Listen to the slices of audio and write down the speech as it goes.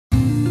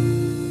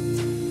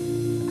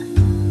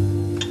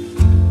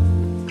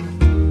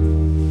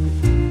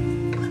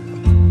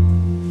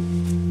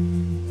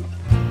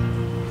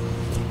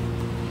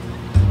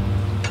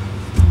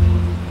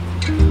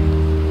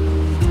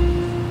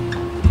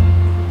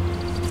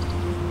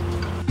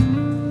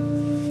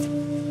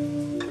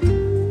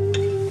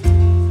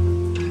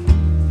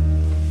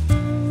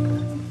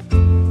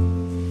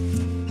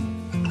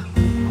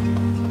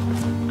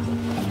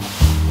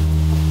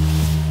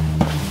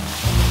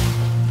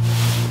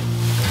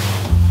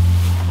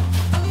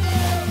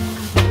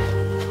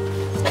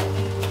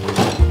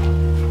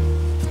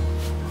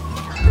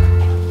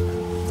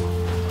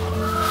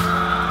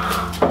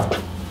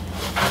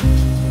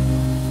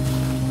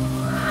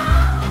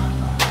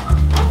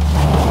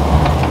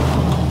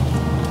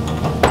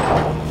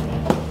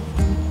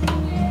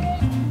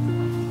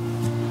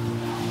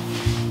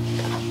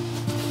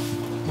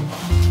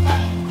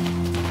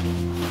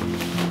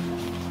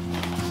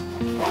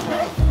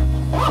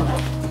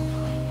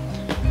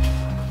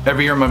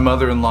Every year my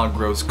mother-in-law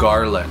grows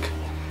garlic,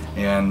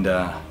 and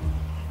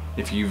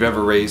if you've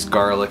ever raised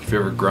garlic, if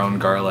you've ever grown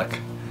garlic,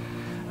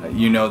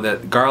 you know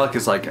that garlic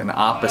is like an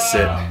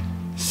opposite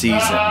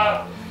season.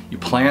 You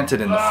plant it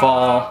in the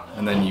fall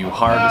and then you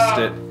harvest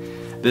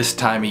it this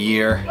time of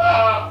year.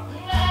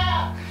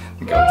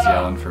 The goat's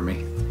yelling for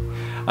me.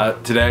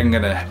 Today I'm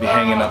going to be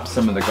hanging up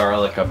some of the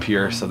garlic up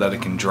here so that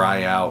it can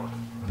dry out.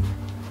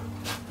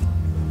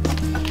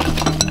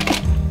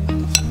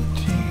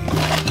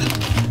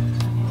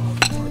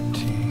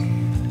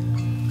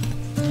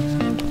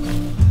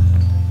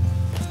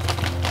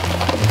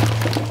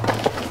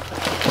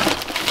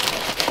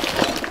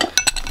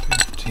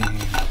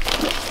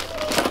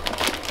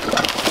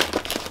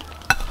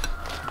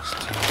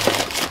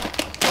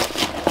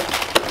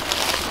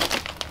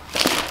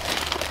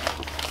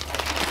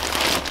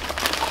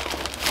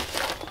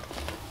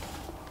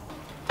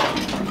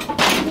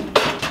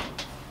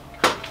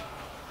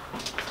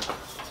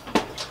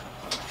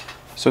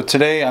 So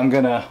today I'm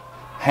gonna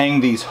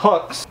hang these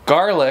hooks.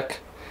 Garlic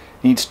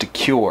needs to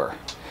cure.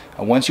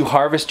 Once you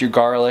harvest your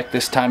garlic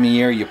this time of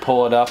year, you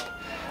pull it up,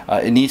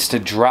 it needs to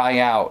dry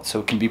out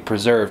so it can be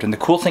preserved. And the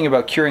cool thing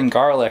about curing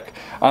garlic,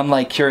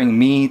 unlike curing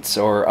meats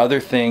or other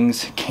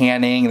things,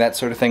 canning, that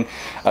sort of thing,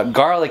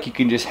 garlic you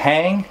can just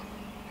hang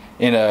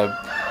in a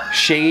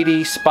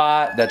shady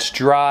spot that's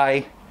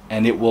dry,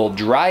 and it will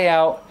dry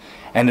out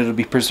and it'll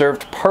be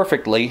preserved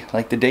perfectly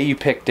like the day you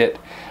picked it,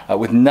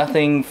 with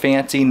nothing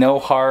fancy, no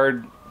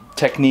hard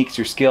techniques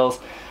or skills.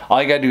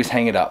 All you gotta do is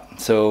hang it up.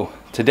 So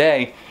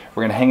today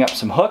we're gonna hang up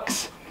some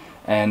hooks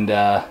and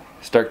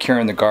start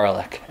curing the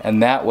garlic,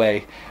 and that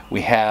way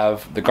we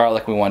have the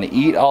garlic we want to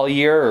eat all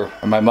year,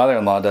 or my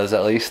mother-in-law does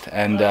at least,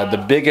 and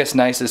the biggest,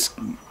 nicest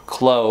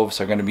cloves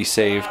are going to be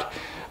saved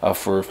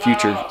for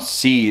future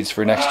seeds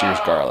for next year's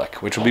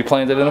garlic, which will be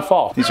planted in the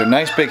fall. These are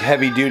nice big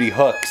heavy-duty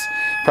hooks.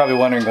 You're probably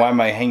wondering, why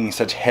am I hanging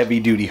such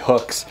heavy-duty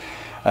hooks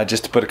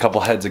just to put a couple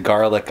heads of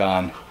garlic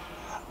on.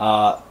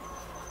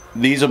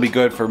 These will be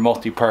good for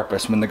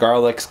multi-purpose. When the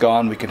garlic's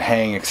gone, we can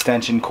hang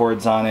extension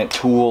cords on it,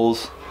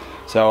 tools.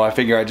 So I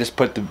figure I just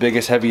put the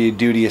biggest,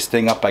 heavy-dutiest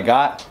thing up I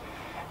got,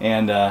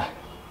 and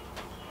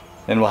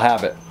then we'll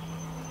have it.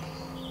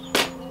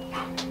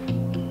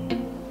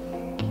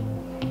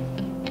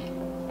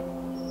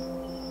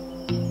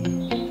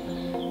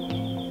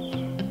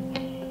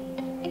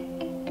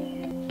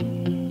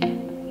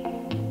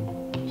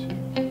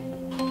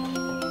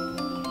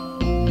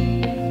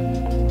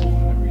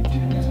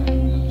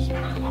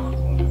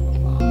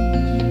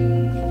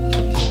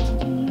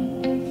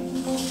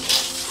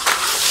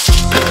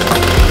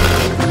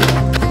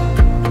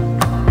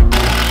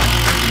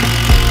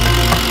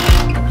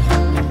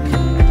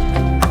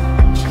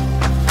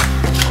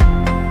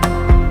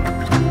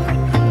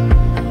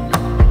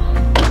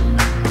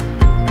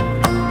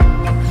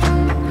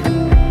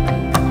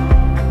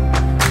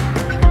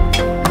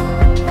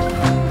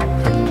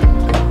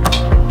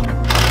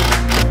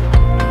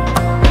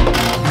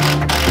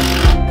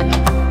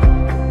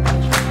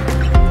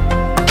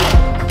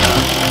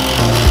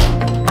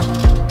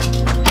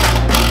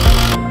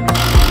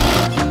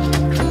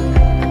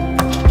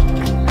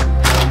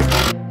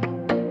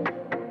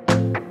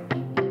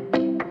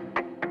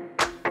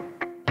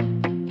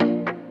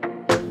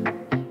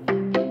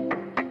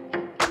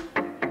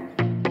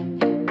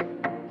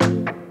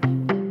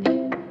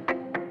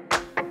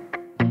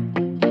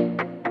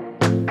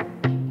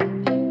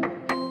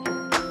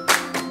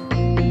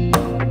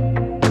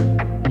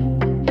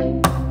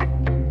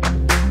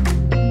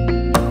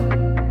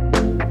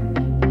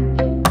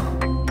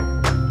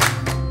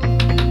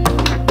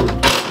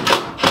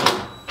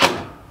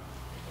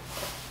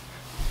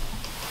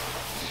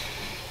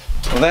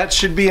 Well, that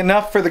should be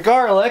enough for the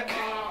garlic,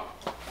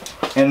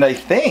 and I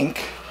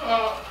think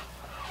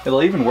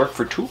it'll even work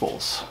for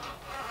tools.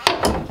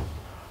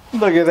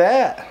 Look at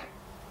that.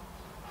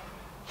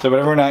 So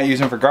whatever we're not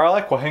using for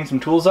garlic, we'll hang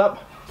some tools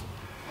up.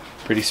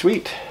 Pretty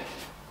sweet.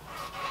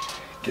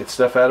 Get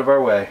stuff out of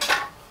our way.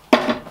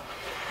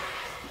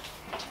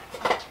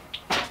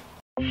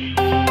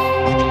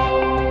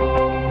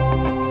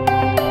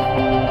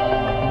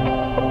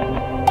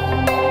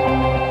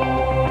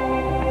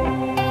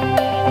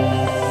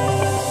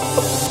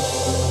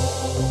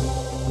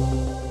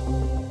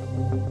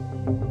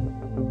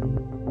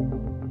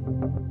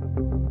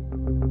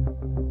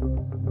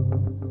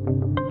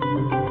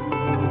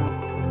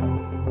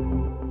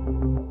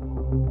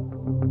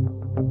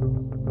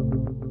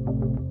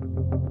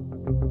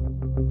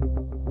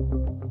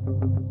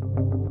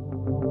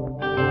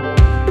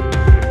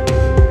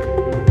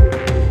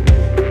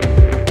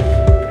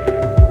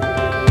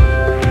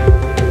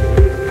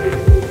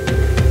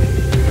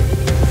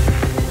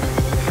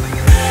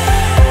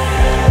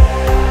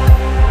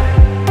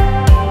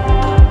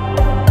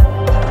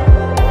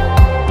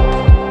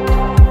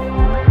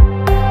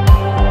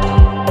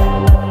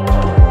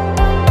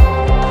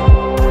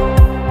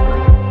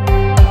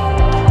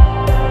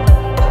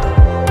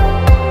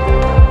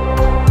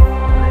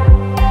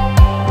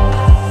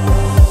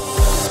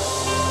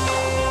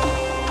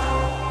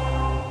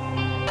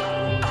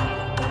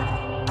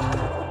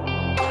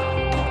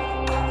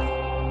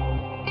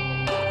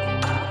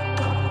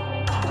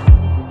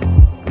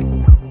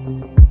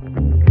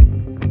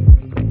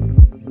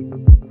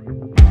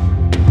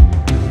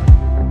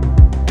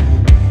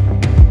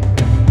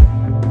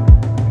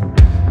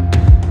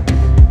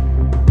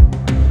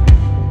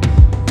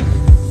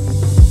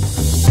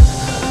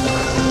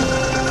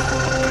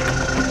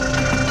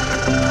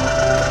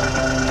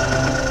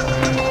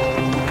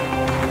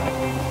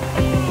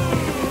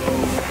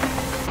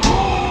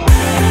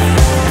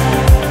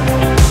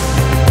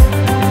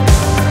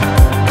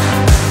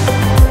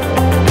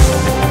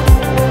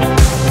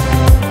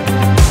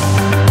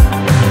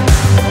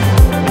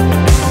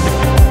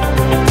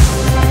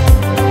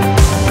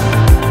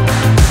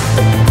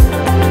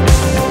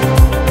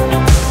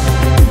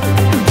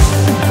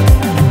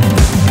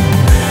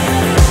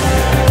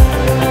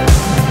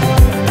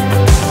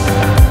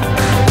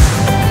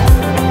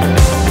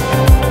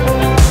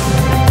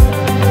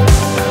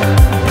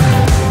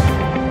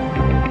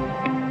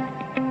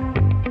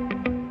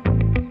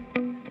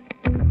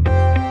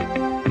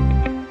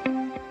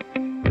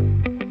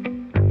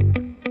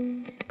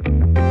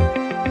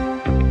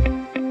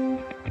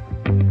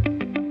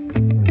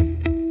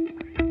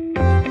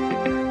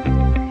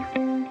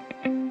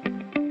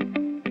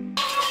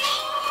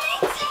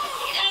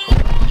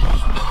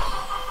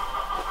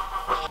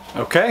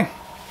 Okay,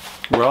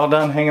 we're all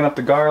done hanging up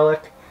the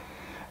garlic,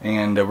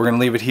 and we're gonna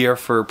leave it here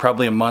for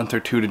probably a month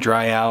or two to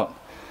dry out.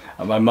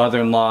 My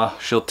mother-in-law,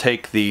 she'll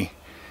take the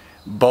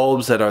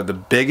bulbs that are the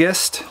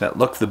biggest, that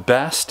look the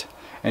best,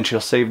 and she'll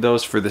save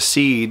those for the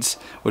seeds,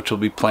 which will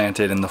be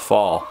planted in the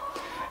fall.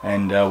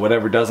 And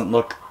whatever doesn't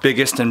look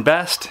biggest and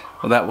best,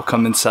 well, that will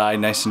come inside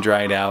nice and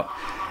dried out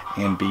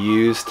and be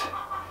used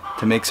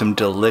to make some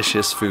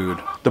delicious food.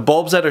 The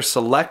bulbs that are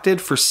selected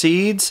for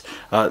seeds,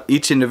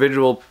 each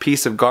individual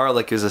piece of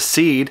garlic is a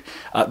seed,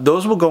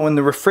 those will go in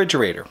the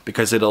refrigerator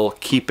because it'll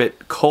keep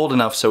it cold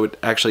enough so it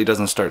actually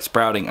doesn't start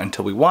sprouting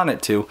until we want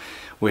it to,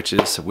 which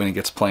is when it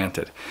gets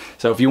planted.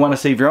 So if you want to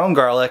save your own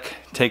garlic,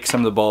 take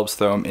some of the bulbs,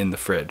 throw them in the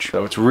fridge.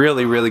 So it's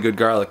really, really good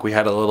garlic. We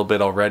had a little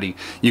bit already.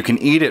 You can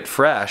eat it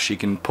fresh. You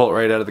can pull it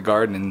right out of the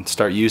garden and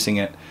start using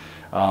it.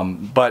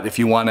 But if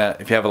you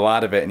have a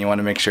lot of it and you want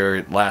to make sure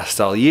it lasts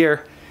all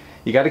year,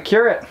 you got to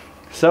cure it.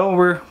 So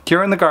we're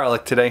curing the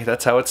garlic today.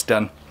 That's how it's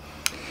done.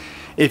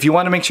 If you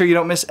want to make sure you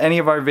don't miss any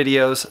of our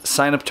videos,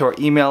 sign up to our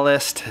email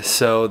list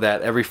so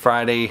that every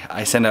Friday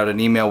I send out an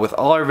email with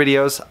all our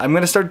videos. I'm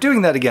going to start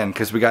doing that again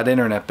because we got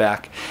internet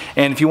back.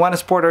 And if you want to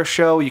support our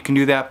show, you can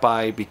do that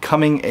by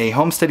becoming a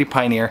Homesteady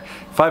Pioneer.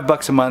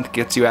 $5 a month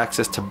gets you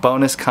access to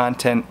bonus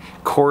content,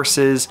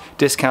 courses,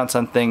 discounts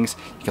on things.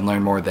 You can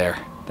learn more there.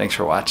 Thanks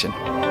for watching.